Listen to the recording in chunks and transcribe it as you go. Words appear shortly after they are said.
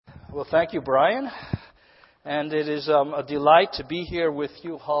Well, thank you, Brian. And it is a delight to be here with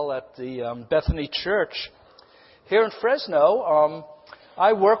you all at the Bethany Church here in Fresno.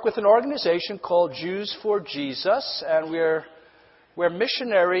 I work with an organization called Jews for Jesus, and we're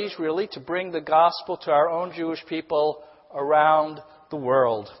missionaries, really, to bring the gospel to our own Jewish people around the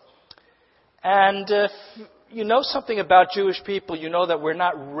world. And if you know something about Jewish people, you know that we're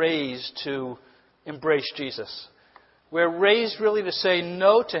not raised to embrace Jesus. We're raised really to say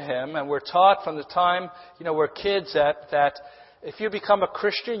no to Him, and we're taught from the time, we're kids that if you become a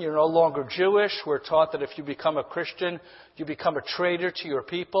Christian, you're no longer Jewish. We're taught that if you become a Christian, you become a traitor to your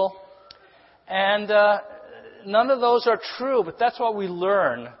people. And none of those are true, but that's what we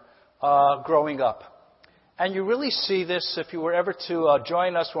learn growing up. And you really see this if you were ever to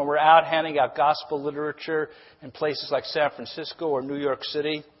join us when we're out handing out gospel literature in places like San Francisco or New York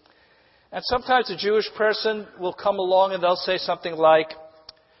City. And sometimes a Jewish person will come along and they'll say something like,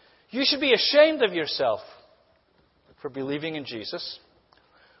 "You should be ashamed of yourself for believing in Jesus."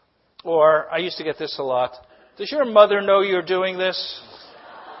 Or, I used to get this a lot, "Does your mother know you're doing this?"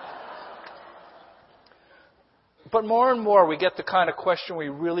 But more and more we get the kind of question we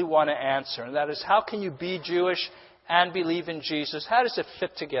really want to answer, and that is, how can you be Jewish and believe in Jesus? How does it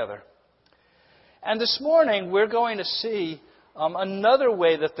fit together? And this morning we're going to see another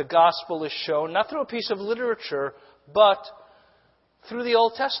way that the gospel is shown, not through a piece of literature, but through the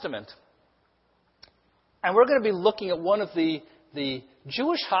Old Testament. And we're going to be looking at one of the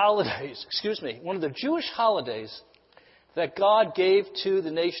Jewish holidays, one of the Jewish holidays that God gave to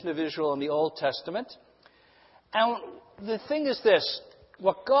the nation of Israel in the Old Testament. And the thing is this,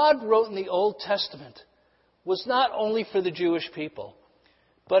 what God wrote in the Old Testament was not only for the Jewish people,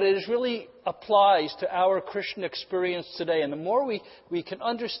 but it really applies to our Christian experience today. And the more we can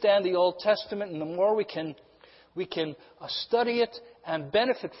understand the Old Testament and the more we can study it and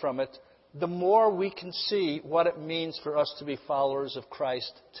benefit from it, the more we can see what it means for us to be followers of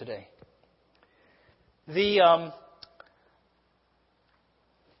Christ today. The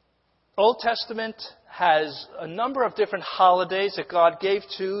Old Testament has a number of different holidays that God gave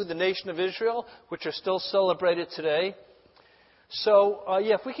to the nation of Israel, which are still celebrated today. So,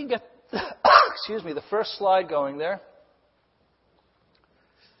 if we can get, the first slide going there.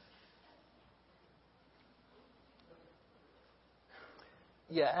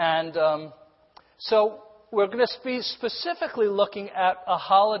 So we're going to be specifically looking at a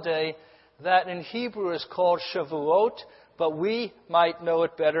holiday that in Hebrew is called Shavuot, but we might know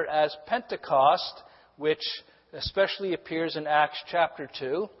it better as Pentecost, which especially appears in Acts chapter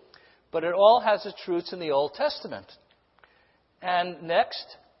 2. But it all has its roots in the Old Testament. And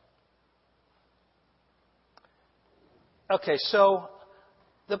next. Okay, so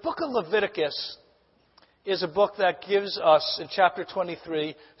the book of Leviticus is a book that gives us, in chapter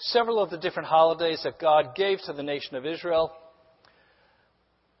 23, several of the different holidays that God gave to the nation of Israel.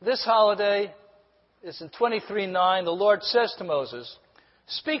 This holiday is in 23:9. The Lord says to Moses,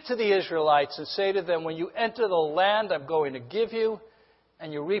 "Speak to the Israelites and say to them, when you enter the land I'm going to give you,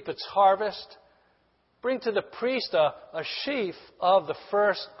 and you reap its harvest, bring to the priest a sheaf of the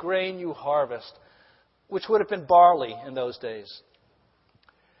first grain you harvest," which would have been barley in those days.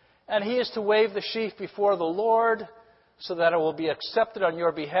 "And he is to wave the sheaf before the Lord so that it will be accepted on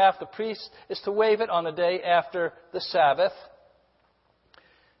your behalf. The priest is to wave it on the day after the Sabbath."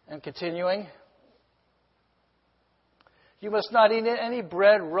 And continuing, "You must not eat any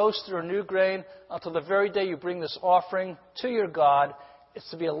bread, roasted or new grain, until the very day you bring this offering to your God. It's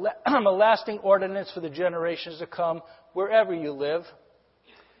to be a lasting ordinance for the generations to come, wherever you live."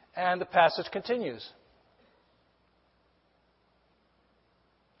 And the passage continues.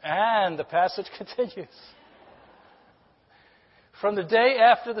 "From the day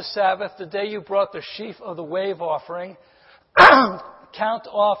after the Sabbath, the day you brought the sheaf of the wave offering, count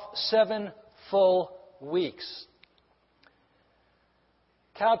off 7 full weeks.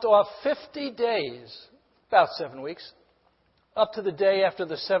 Count off 50 days, about 7 weeks, up to the day after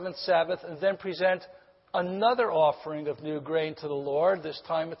the 7th Sabbath, and then present another offering of new grain to the Lord. This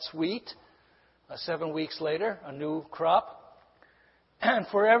time it's wheat. 7 weeks later, a new crop. And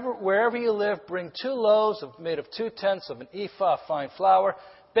wherever you live, bring 2 loaves made of 2/10 of an ephah of fine flour,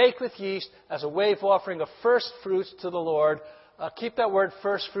 baked with yeast, as a wave offering of first fruits to the Lord." Keep that word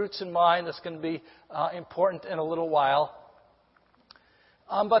first fruits in mind. That's going to be important in a little while.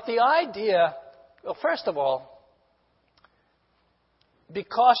 But the idea, well, first of all,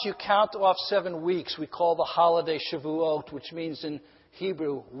 because you count off 7 weeks, we call the holiday Shavuot, which means in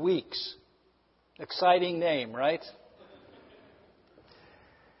Hebrew, weeks. Exciting name, right?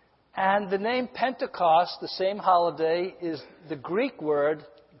 And the name Pentecost, the same holiday, is the Greek word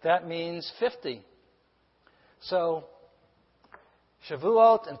that means 50. So,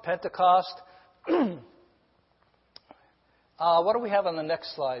 Shavuot and Pentecost. What do we have on the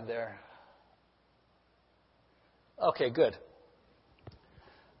next slide there? Okay, good.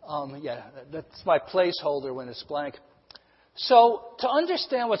 That's my placeholder when it's blank. So, to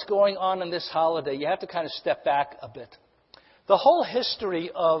understand what's going on in this holiday, you have to kind of step back a bit. The whole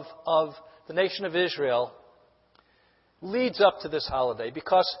history of the nation of Israel leads up to this holiday,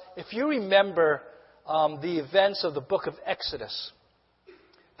 because if you remember the events of the book of Exodus,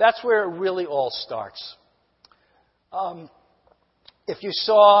 that's where it really all starts. If you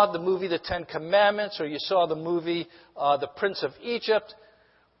saw the movie The Ten Commandments, or you saw the movie The Prince of Egypt,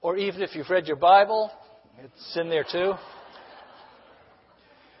 or even if you've read your Bible, it's in there too,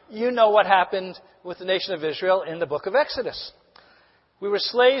 you know what happened with the nation of Israel in the book of Exodus. We were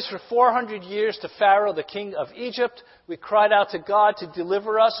slaves for 400 years to Pharaoh, the king of Egypt. We cried out to God to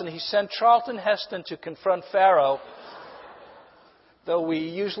deliver us, and he sent Charlton Heston to confront Pharaoh, though we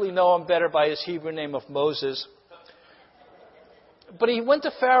usually know him better by his Hebrew name of Moses. But he went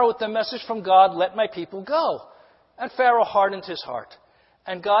to Pharaoh with the message from God, "Let my people go." And Pharaoh hardened his heart.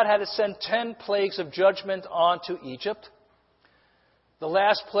 And God had to send 10 plagues of judgment onto Egypt. The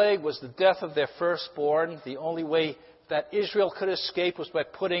last plague was the death of their firstborn. The only way that Israel could escape was by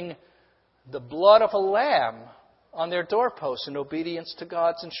putting the blood of a lamb on their doorposts in obedience to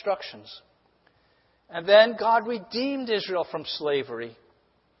God's instructions. And then God redeemed Israel from slavery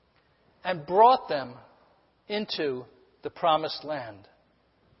and brought them into the promised land.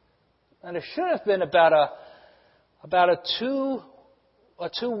 And it should have been about a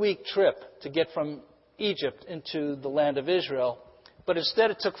 2-week trip to get from Egypt into the land of Israel. But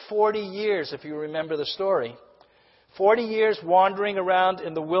instead it took 40 years, if you remember the story. 40 years wandering around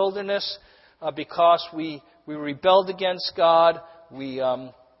in the wilderness because we rebelled against God. We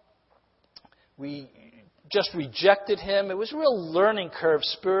just rejected Him. It was a real learning curve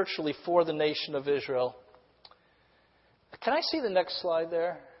spiritually for the nation of Israel. Can I see the next slide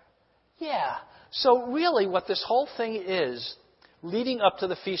there? Yeah. So really what this whole thing is, leading up to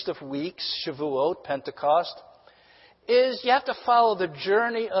the Feast of Weeks, Shavuot, Pentecost, is you have to follow the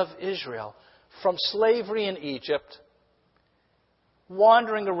journey of Israel from slavery in Egypt,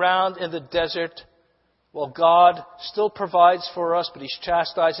 wandering around in the desert while God still provides for us, but He's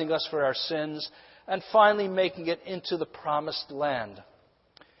chastising us for our sins, and finally making it into the promised land.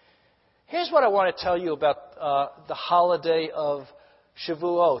 Here's what I want to tell you about the holiday of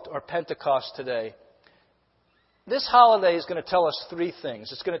Shavuot or Pentecost today. This holiday is going to tell us 3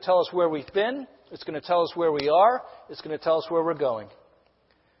 things. It's going to tell us where we've been, it's going to tell us where we are, it's going to tell us where we're going.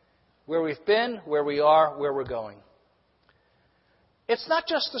 Where we've been, where we are, where we're going. It's not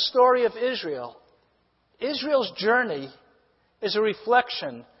just the story of Israel. Israel's journey is a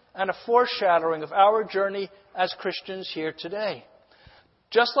reflection and a foreshadowing of our journey as Christians here today.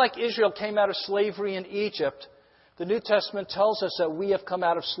 Just like Israel came out of slavery in Egypt, the New Testament tells us that we have come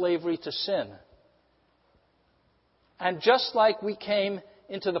out of slavery to sin. And just like we came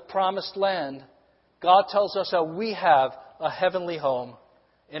into the promised land, God tells us that we have a heavenly home,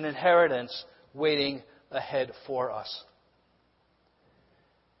 an inheritance waiting ahead for us.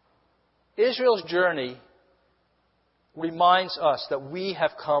 Israel's journey reminds us that we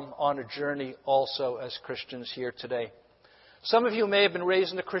have come on a journey also as Christians here today. Some of you may have been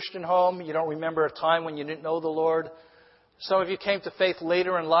raised in a Christian home. You don't remember a time when you didn't know the Lord. Some of you came to faith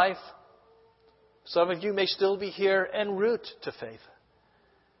later in life. Some of you may still be here en route to faith.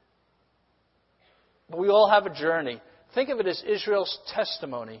 But we all have a journey. Think of it as Israel's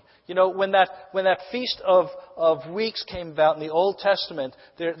testimony. You know, when that Feast of Weeks came about in the Old Testament,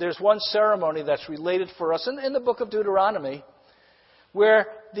 there's one ceremony that's related for us in the book of Deuteronomy, where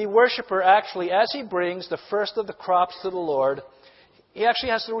the worshiper actually, as he brings the first of the crops to the Lord, he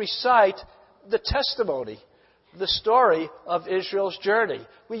actually has to recite the testimony, the story of Israel's journey.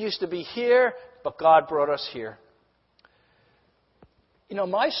 We used to be here, but God brought us here. You know,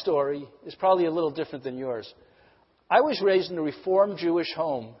 my story is probably a little different than yours. I was raised in a Reformed Jewish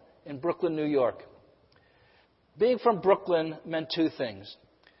home in Brooklyn, New York. Being from Brooklyn meant 2 things.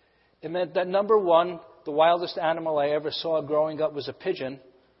 It meant that, number one, the wildest animal I ever saw growing up was a pigeon.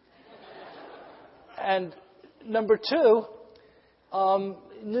 And number 2,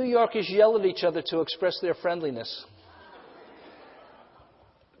 New Yorkers yell at each other to express their friendliness.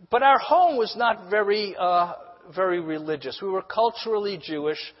 But our home was not very religious. We were culturally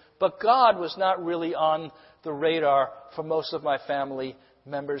Jewish, but God was not really on the radar for most of my family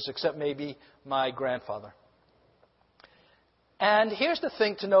members, except maybe my grandfather. And here's the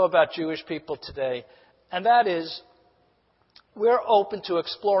thing to know about Jewish people today, and that is we're open to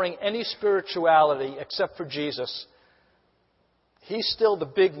exploring any spirituality except for Jesus. He's still the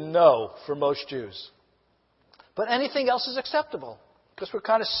big no for most Jews. But anything else is acceptable because we're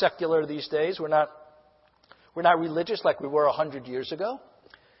kind of secular these days. We're not religious like we were 100 years ago.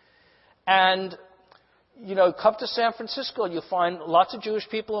 And, come to San Francisco, you'll find lots of Jewish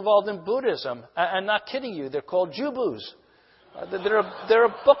people involved in Buddhism. And not kidding you, they're called Jubus. There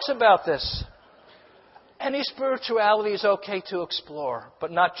are books about this. Any spirituality is okay to explore,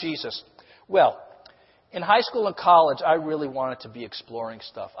 but not Jesus. Well, in high school and college, I really wanted to be exploring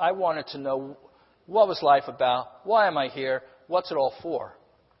stuff. I wanted to know what was life about, why am I here, what's it all for?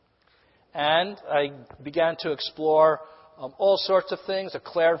 And I began to explore all sorts of things, a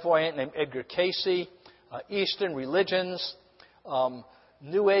clairvoyant named Edgar Cayce, Eastern religions,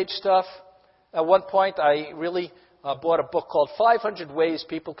 New Age stuff. At one point, I really bought a book called 500 Ways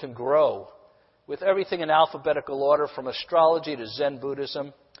People Can Grow, with everything in alphabetical order from astrology to Zen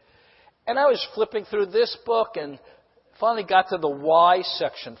Buddhism. And I was flipping through this book and finally got to the why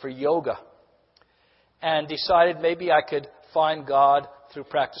section for yoga and decided maybe I could find God through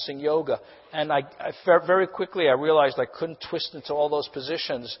practicing yoga. And very quickly I realized I couldn't twist into all those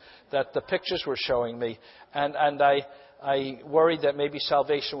positions that the pictures were showing me. And I worried that maybe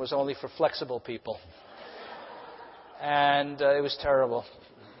salvation was only for flexible people. And it was terrible.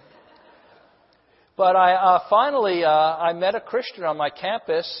 But finally I met a Christian on my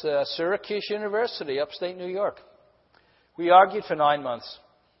campus, Syracuse University, upstate New York. We argued for 9 months.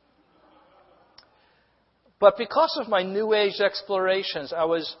 But because of my New Age explorations, I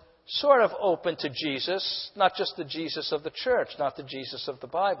was sort of open to Jesus, not just the Jesus of the church, not the Jesus of the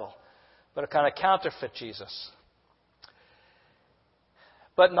Bible, but a kind of counterfeit Jesus.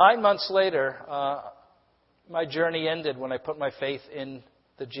 But 9 months later, my journey ended when I put my faith in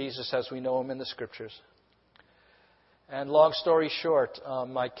the Jesus as we know him in the Scriptures. And long story short,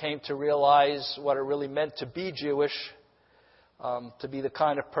 I came to realize what it really meant to be Jewish, to be the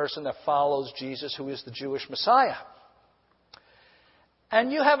kind of person that follows Jesus, who is the Jewish Messiah.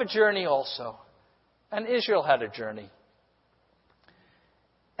 And you have a journey also. And Israel had a journey.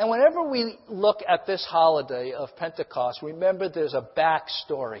 And whenever we look at this holiday of Pentecost, remember there's a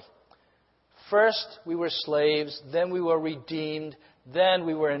backstory. First, we were slaves. Then we were redeemed. Then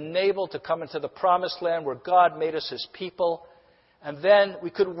we were enabled to come into the promised land where God made us his people. And then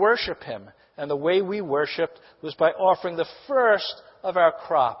we could worship him. And the way we worshipped was by offering the first of our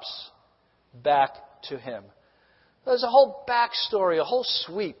crops back to him. There's a whole backstory, a whole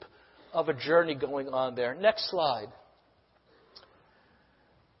sweep of a journey going on there. Next slide.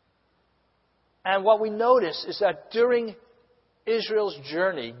 And what we notice is that during Israel's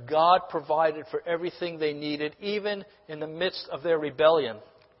journey, God provided for everything they needed, even in the midst of their rebellion.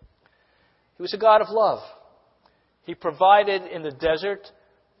 He was a God of love. He provided in the desert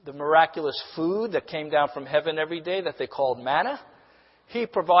the miraculous food that came down from heaven every day that they called manna. He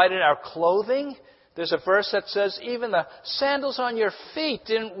provided our clothing. There's a verse that says, even the sandals on your feet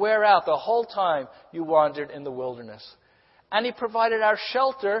didn't wear out the whole time you wandered in the wilderness. And he provided our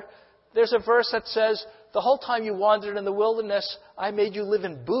shelter. There's a verse that says, the whole time you wandered in the wilderness, I made you live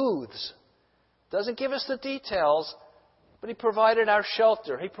in booths. Doesn't give us the details, but he provided our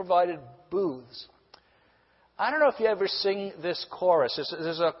shelter. He provided booths. I don't know if you ever sing this chorus.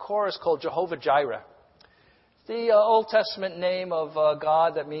 There's a chorus called Jehovah Jireh. The Old Testament name of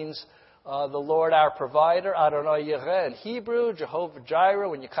God that means the Lord our provider. Adonai Yireh in Hebrew, Jehovah Jireh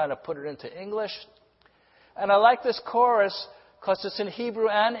when you kind of put it into English. And I like this chorus because it's in Hebrew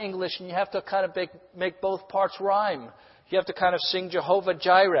and English, and you have to kind of make both parts rhyme. You have to kind of sing Jehovah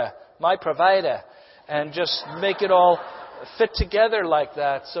Jireh, my provider, and just make it all fit together like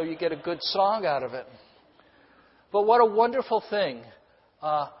that so you get a good song out of it. But what a wonderful thing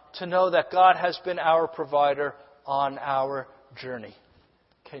to know that God has been our provider on our journey.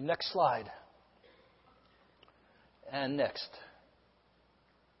 Okay, next slide. And next.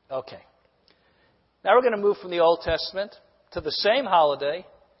 Okay. Now we're going to move from the Old Testament to the same holiday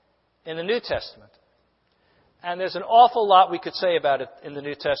in the New Testament. And there's an awful lot we could say about it in the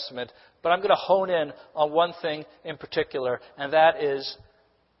New Testament, but I'm going to hone in on one thing in particular, and that is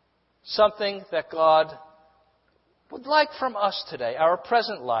something that God would like from us today, our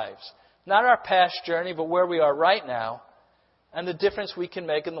present lives. Not our past journey, but where we are right now, and the difference we can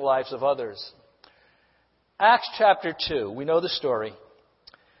make in the lives of others. Acts chapter 2, we know the story,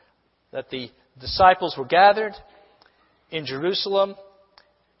 that the disciples were gathered in Jerusalem,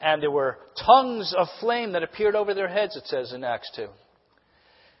 and there were tongues of flame that appeared over their heads, it says in Acts 2.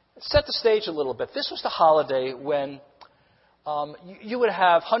 Set the stage a little bit. This was the holiday when you would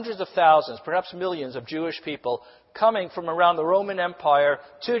have hundreds of thousands, perhaps millions of Jewish people coming from around the Roman Empire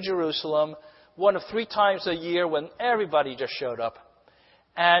to Jerusalem, one of 3 times a year when everybody just showed up.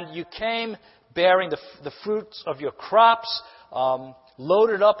 And you came bearing the fruits of your crops,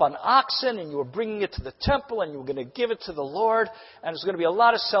 loaded up on oxen, and you were bringing it to the temple, and you were going to give it to the Lord, and there's going to be a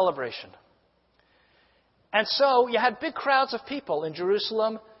lot of celebration. And so you had big crowds of people in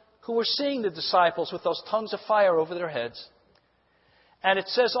Jerusalem who were seeing the disciples with those tongues of fire over their heads. And it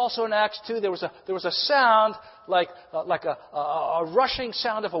says also in Acts 2, there was a sound like a rushing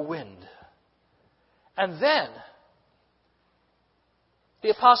sound of a wind. And then the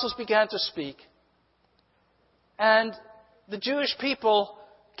apostles began to speak. And the Jewish people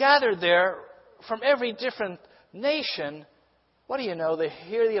gathered there from every different nation. What do you know? They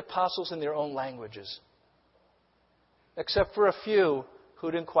hear the apostles in their own languages. Except for a few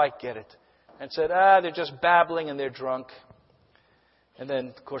who didn't quite get it. And said, they're just babbling and they're drunk. And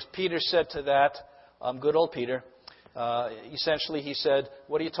then, of course, Peter said to that, good old Peter, essentially he said,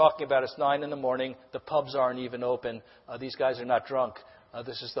 what are you talking about? It's 9 a.m. The pubs aren't even open. These guys are not drunk.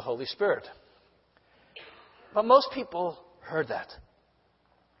 This is the Holy Spirit. But most people heard that.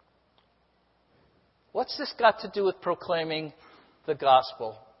 What's this got to do with proclaiming the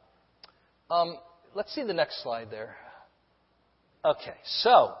gospel? Let's see the next slide there. Okay,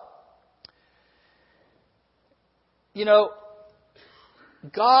 so,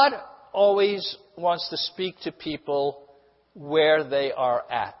 God always wants to speak to people where they are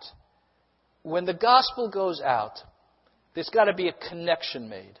at. When the gospel goes out, there's got to be a connection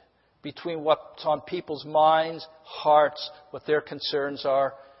made between what's on people's minds, hearts, what their concerns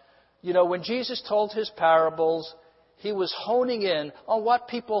are. When Jesus told his parables, he was honing in on what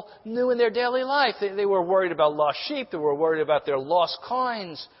people knew in their daily life. They were worried about lost sheep. They were worried about their lost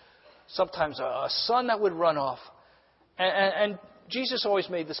coins. Sometimes a son that would run off. And Jesus always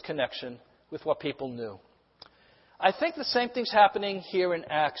made this connection with what people knew. I think the same thing's happening here in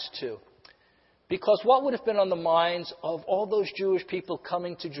Acts 2. Because what would have been on the minds of all those Jewish people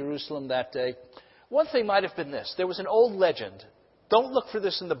coming to Jerusalem that day? One thing might have been this. There was an old legend. Don't look for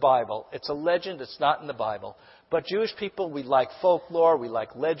this in the Bible. It's a legend. It's not in the Bible. But Jewish people, we like folklore. We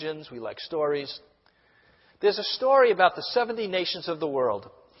like legends. We like stories. There's a story about the 70 nations of the world.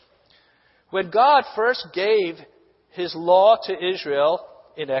 When God first gave his law to Israel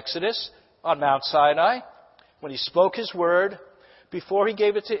in Exodus on Mount Sinai, when he spoke his word, before he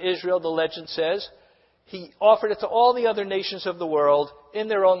gave it to Israel, the legend says, he offered it to all the other nations of the world in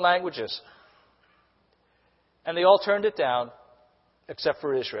their own languages. And they all turned it down, except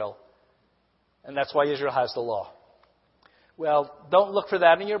for Israel. And that's why Israel has the law. Well, don't look for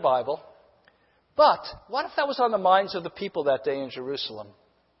that in your Bible. But what if that was on the minds of the people that day in Jerusalem?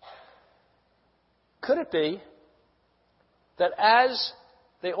 Could it be that as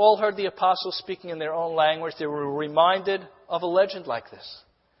they all heard the apostles speaking in their own language, they were reminded of a legend like this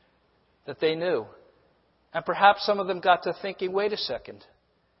that they knew? And perhaps some of them got to thinking, wait a second.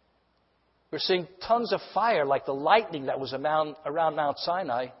 We're seeing tons of fire like the lightning that was around Mount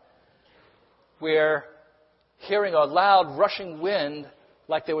Sinai. We're hearing a loud rushing wind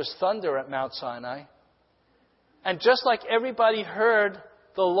like there was thunder at Mount Sinai. And just like everybody heard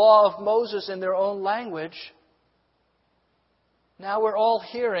the law of Moses in their own language, now we're all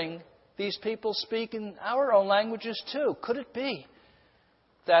hearing these people speak in our own languages too. Could it be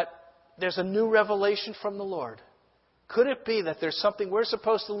that there's a new revelation from the Lord? Could it be that there's something we're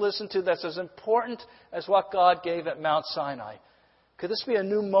supposed to listen to that's as important as what God gave at Mount Sinai? Could this be a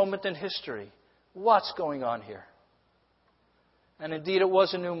new moment in history? What's going on here? And indeed, it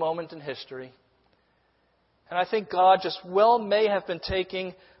was a new moment in history. And I think God just may have been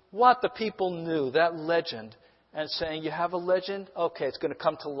taking what the people knew, that legend, and saying, you have a legend? Okay, it's going to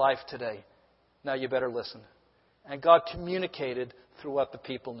come to life today. Now you better listen. And God communicated through what the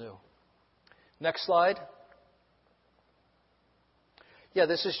people knew. Next slide. Yeah,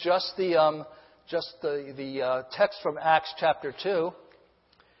 this is just the text from Acts chapter 2.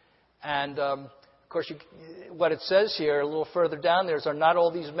 And, of course, what it says here, a little further down there, is, are not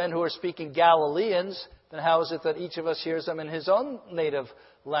all these men who are speaking Galileans? Then how is it that each of us hears them in his own native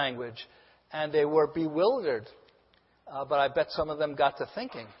language? And they were bewildered. But I bet some of them got to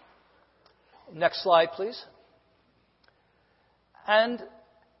thinking. Next slide, please. And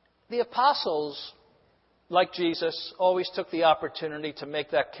the apostles, like Jesus, always took the opportunity to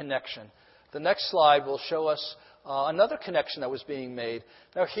make that connection. The next slide will show us another connection that was being made.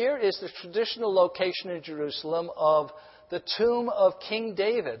 Now here is the traditional location in Jerusalem of the tomb of King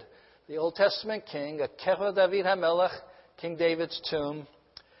David, the Old Testament king, Kever David HaMelech, King David's tomb.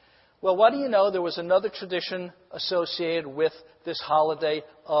 Well, what do you know? There was another tradition associated with this holiday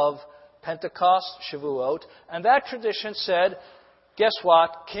of Pentecost, Shavuot, and that tradition said, guess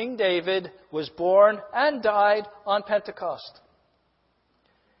what? King David was born and died on Pentecost.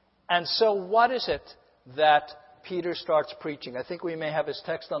 And so what is it that Peter starts preaching? I think we may have his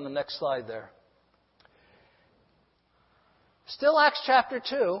text on the next slide there. Still Acts chapter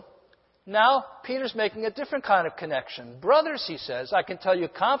 2. Now Peter's making a different kind of connection. Brothers, he says, I can tell you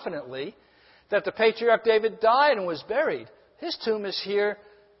confidently that the patriarch David died and was buried. His tomb is here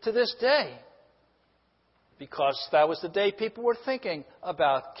to this day. Because that was the day people were thinking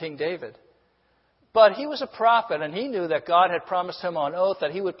about King David. But he was a prophet, and he knew that God had promised him on oath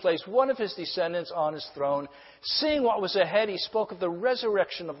that he would place one of his descendants on his throne. Seeing what was ahead, he spoke of the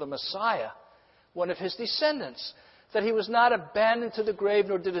resurrection of the Messiah, one of his descendants, that he was not abandoned to the grave,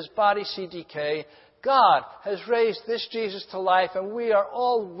 nor did his body see decay. God has raised this Jesus to life, and we are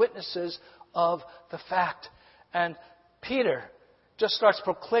all witnesses of the fact. And Peter just starts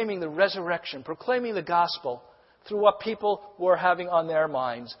proclaiming the resurrection, proclaiming the gospel through what people were having on their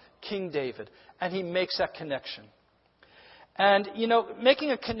minds, King David. And he makes that connection. And,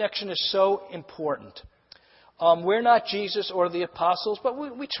 making a connection is so important. We're not Jesus or the apostles, but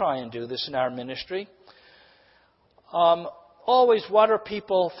we try and do this in our ministry. Always, what are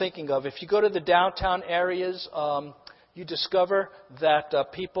people thinking of? If you go to the downtown areas, you discover that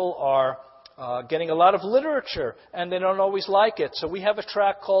people are getting a lot of literature, and they don't always like it. So we have a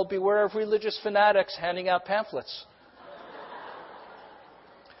tract called Beware of Religious Fanatics, handing out pamphlets.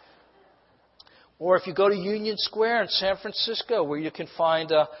 Or if you go to Union Square in San Francisco, where you can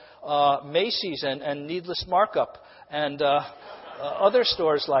find Macy's and Needless Markup and other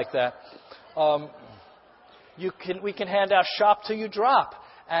stores like that, we can hand out Shop Till You Drop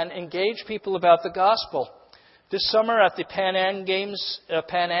and engage people about the gospel. This summer at the Pan Am Games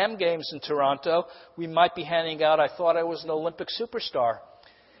in Toronto, we might be handing out I Thought I Was an Olympic Superstar.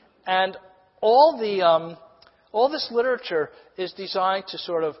 And all this literature is designed to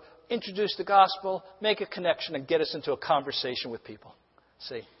sort of introduce the gospel, make a connection, and get us into a conversation with people.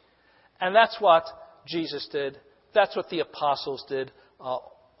 See? And that's what Jesus did. That's what the apostles did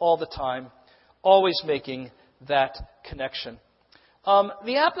all the time, always making that connection.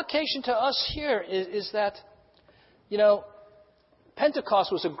 The application to us here is that, Pentecost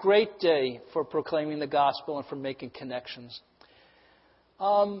was a great day for proclaiming the gospel and for making connections.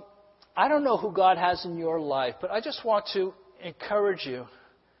 I don't know who God has in your life, but I just want to encourage you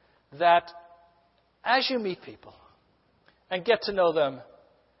that as you meet people and get to know them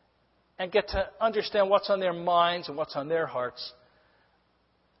and get to understand what's on their minds and what's on their hearts,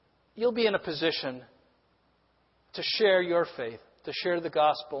 you'll be in a position to share your faith, to share the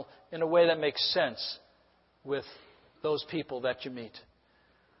gospel in a way that makes sense with those people that you meet.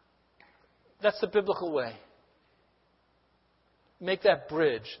 That's the biblical way. Make that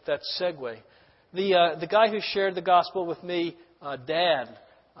bridge, that segue. The guy who shared the gospel with me, Dan,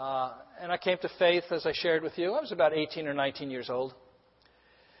 and I came to faith, as I shared with you. I was about 18 or 19 years old.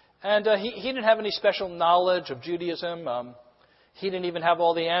 And he didn't have any special knowledge of Judaism. He didn't even have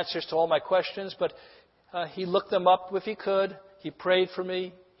all the answers to all my questions, but he looked them up if he could. He prayed for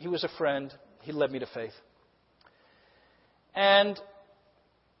me. He was a friend. He led me to faith. And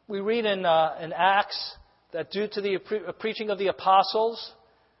we read in Acts that due to the preaching of the apostles,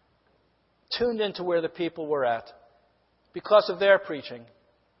 tuned into where the people were at. Because of their preaching,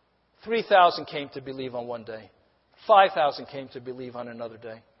 3,000 came to believe on one day. 5,000 came to believe on another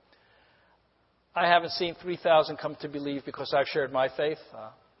day. I haven't seen 3,000 come to believe because I've shared my faith.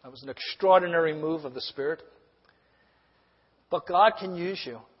 That was an extraordinary move of the Spirit. But God can use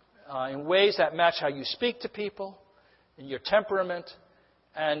you in ways that match how you speak to people, in your temperament,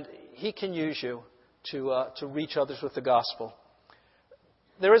 and He can use you to reach others with the gospel.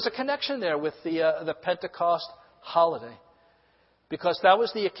 There is a connection there with the Pentecost holiday, because that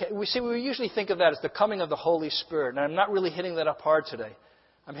was we usually think of that as the coming of the Holy Spirit, and I'm not really hitting that up hard today.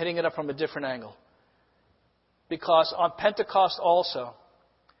 I'm hitting it up from a different angle, because on Pentecost also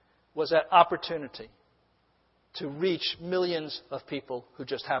was that opportunity to reach millions of people who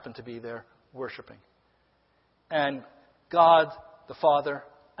just happened to be there worshiping. And God, the Father,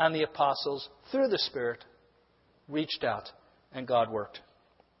 and the apostles, through the Spirit, reached out, and God worked.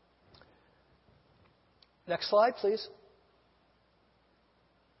 Next slide, please.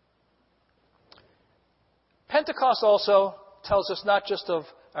 Pentecost also tells us not just of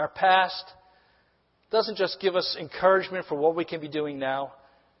our past, doesn't just give us encouragement for what we can be doing now,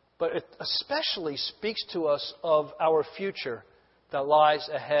 but it especially speaks to us of our future that lies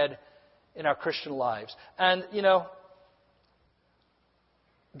ahead in our Christian lives. And,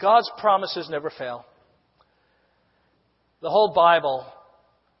 God's promises never fail. The whole Bible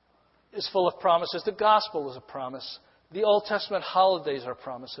is full of promises. The gospel is a promise. The Old Testament holidays are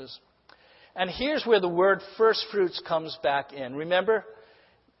promises. And here's where the word first fruits comes back in. Remember,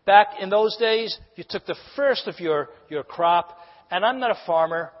 back in those days, you took the first of your crop. And I'm not a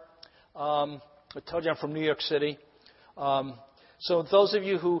farmer. I told you I'm from New York City. So those of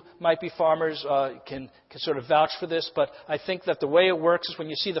you who might be farmers can sort of vouch for this. But I think that the way it works is when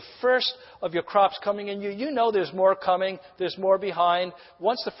you see the first of your crops coming in, you know there's more coming, there's more behind.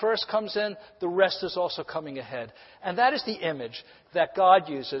 Once the first comes in, the rest is also coming ahead. And that is the image that God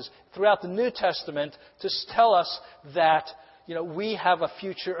uses throughout the New Testament to tell us that we have a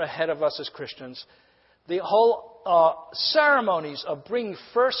future ahead of us as Christians. The whole ceremonies of bringing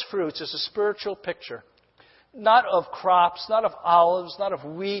first fruits is a spiritual picture. Not of crops, not of olives, not of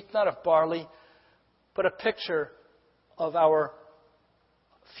wheat, not of barley, but a picture of our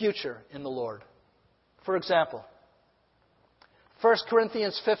future in the Lord. For example, 1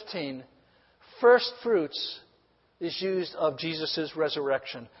 Corinthians 15, first fruits is used of Jesus'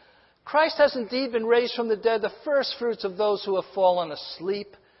 resurrection. Christ has indeed been raised from the dead, the first fruits of those who have fallen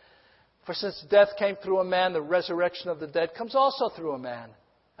asleep. For since death came through a man, the resurrection of the dead comes also through a man.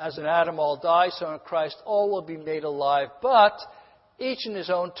 As in Adam all die, so in Christ all will be made alive, but each in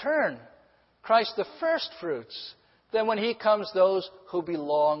his own turn. Christ the first fruits, then when he comes, those who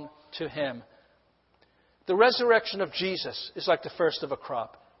belong to him. The resurrection of Jesus is like the first of a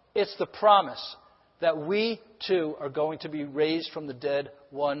crop. It's the promise that we too are going to be raised from the dead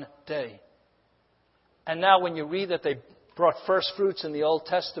one day. And now when you read that they brought first fruits in the Old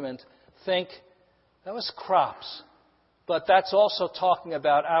Testament, think that was crops. But that's also talking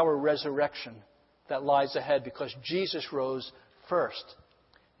about our resurrection that lies ahead because Jesus rose first.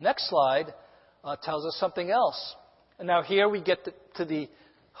 Next slide tells us something else. And now here we get to the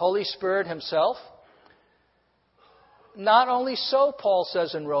Holy Spirit himself. Not only so, Paul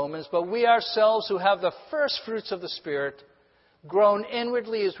says in Romans, but we ourselves who have the first fruits of the Spirit groan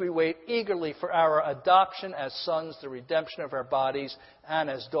inwardly as we wait eagerly for our adoption as sons, the redemption of our bodies, and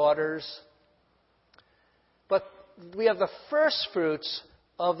as daughters. But we have the first fruits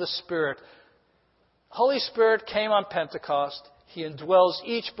of the Spirit. Holy Spirit came on Pentecost. He indwells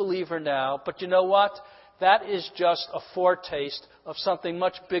each believer now. But you know what? That is just a foretaste of something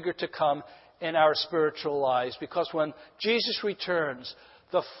much bigger to come in our spiritual lives. Because when Jesus returns,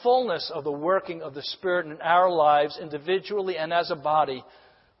 the fullness of the working of the Spirit in our lives, individually and as a body,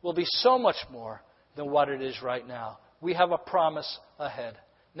 will be so much more than what it is right now. We have a promise ahead.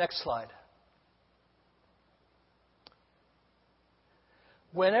 Next slide.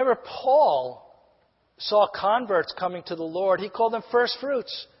 Whenever Paul saw converts coming to the Lord, he called them first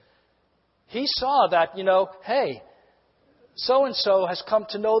fruits. He saw that, hey, so-and-so has come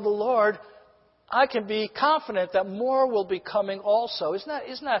to know the Lord. I can be confident that more will be coming also. Isn't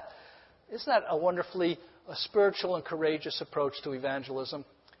that a wonderfully spiritual and courageous approach to evangelism?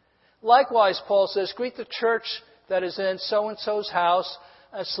 Likewise, Paul says, greet the church that is in so-and-so's house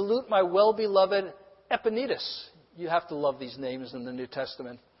and salute my well-beloved Epaenetus. You have to love these names in the New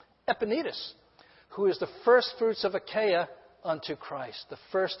Testament. Epaenetus, who is the first fruits of Achaia unto Christ, the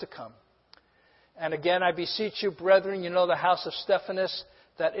first to come. And again, I beseech you, brethren, the house of Stephanas,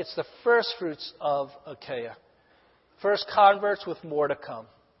 that it's the first fruits of Achaia. First converts with more to come.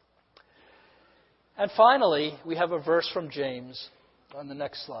 And finally, we have a verse from James on the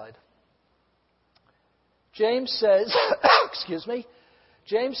next slide. James says,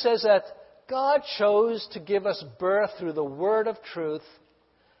 James says that God chose to give us birth through the word of truth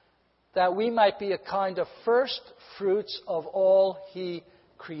that we might be a kind of first fruits of all he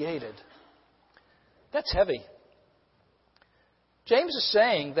created. That's heavy. James is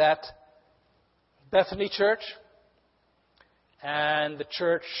saying that Bethany Church and the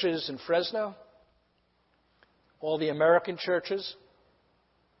churches in Fresno, all the American churches,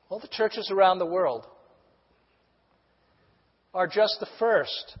 all the churches around the world are just the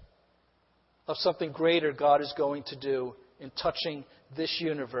first of something greater God is going to do in touching this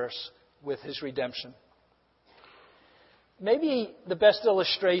universe with his redemption. Maybe the best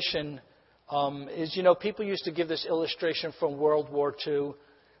illustration is, people used to give this illustration from World War II,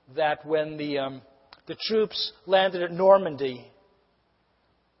 that when the troops landed at Normandy,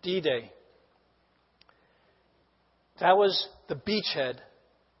 D-Day, that was the beachhead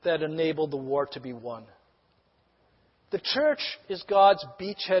that enabled the war to be won. The church is God's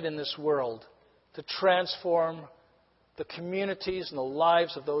beachhead in this world to transform the communities and the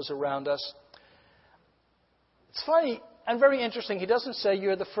lives of those around us. It's funny and very interesting. He doesn't say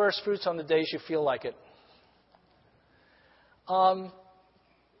you're the first fruits on the days you feel like it. I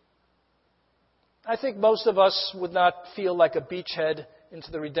think most of us would not feel like a beachhead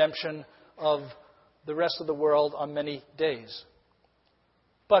into the redemption of the rest of the world on many days.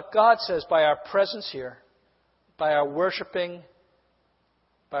 But God says by our presence here, by our worshiping,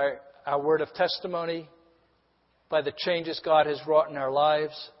 by our word of testimony, by the changes God has wrought in our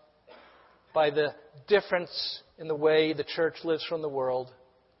lives, by the difference in the way the church lives from the world,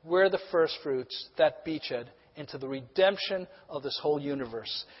 we're the first fruits, that beachhead, into the redemption of this whole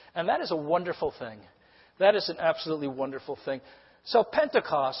universe. And that is a wonderful thing. That is an absolutely wonderful thing. So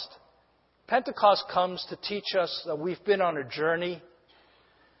Pentecost comes to teach us that we've been on a journey,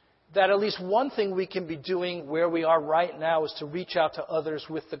 that at least one thing we can be doing where we are right now is to reach out to others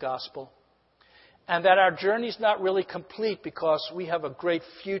with the gospel. And that our journey is not really complete because we have a great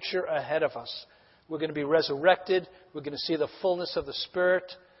future ahead of us. We're going to be resurrected. We're going to see the fullness of the Spirit.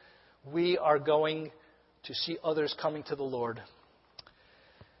 We are going to see others coming to the Lord.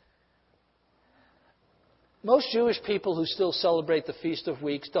 Most Jewish people who still celebrate the Feast of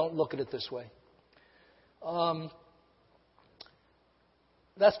Weeks don't look at it this way.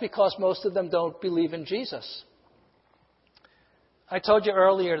 That's because most of them don't believe in Jesus. I told you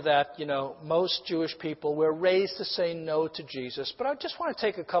earlier that, most Jewish people were raised to say no to Jesus. But I just want to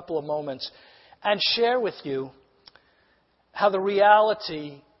take a couple of moments and share with you how the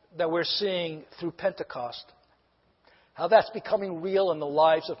reality that we're seeing through Pentecost, how that's becoming real in the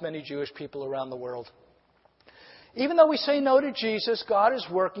lives of many Jewish people around the world. Even though we say no to Jesus, God is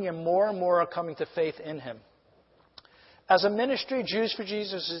working and more are coming to faith in Him. As a ministry, Jews for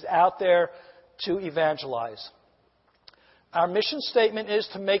Jesus is out there to evangelize. Our mission statement is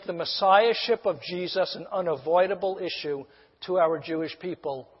to make the Messiahship of Jesus an unavoidable issue to our Jewish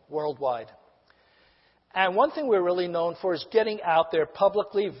people worldwide. And one thing we're really known for is getting out there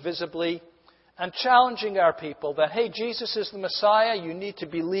publicly, visibly, and challenging our people that, hey, Jesus is the Messiah, you need to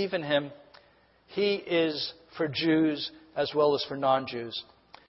believe in Him. He is for Jews as well as for non-Jews.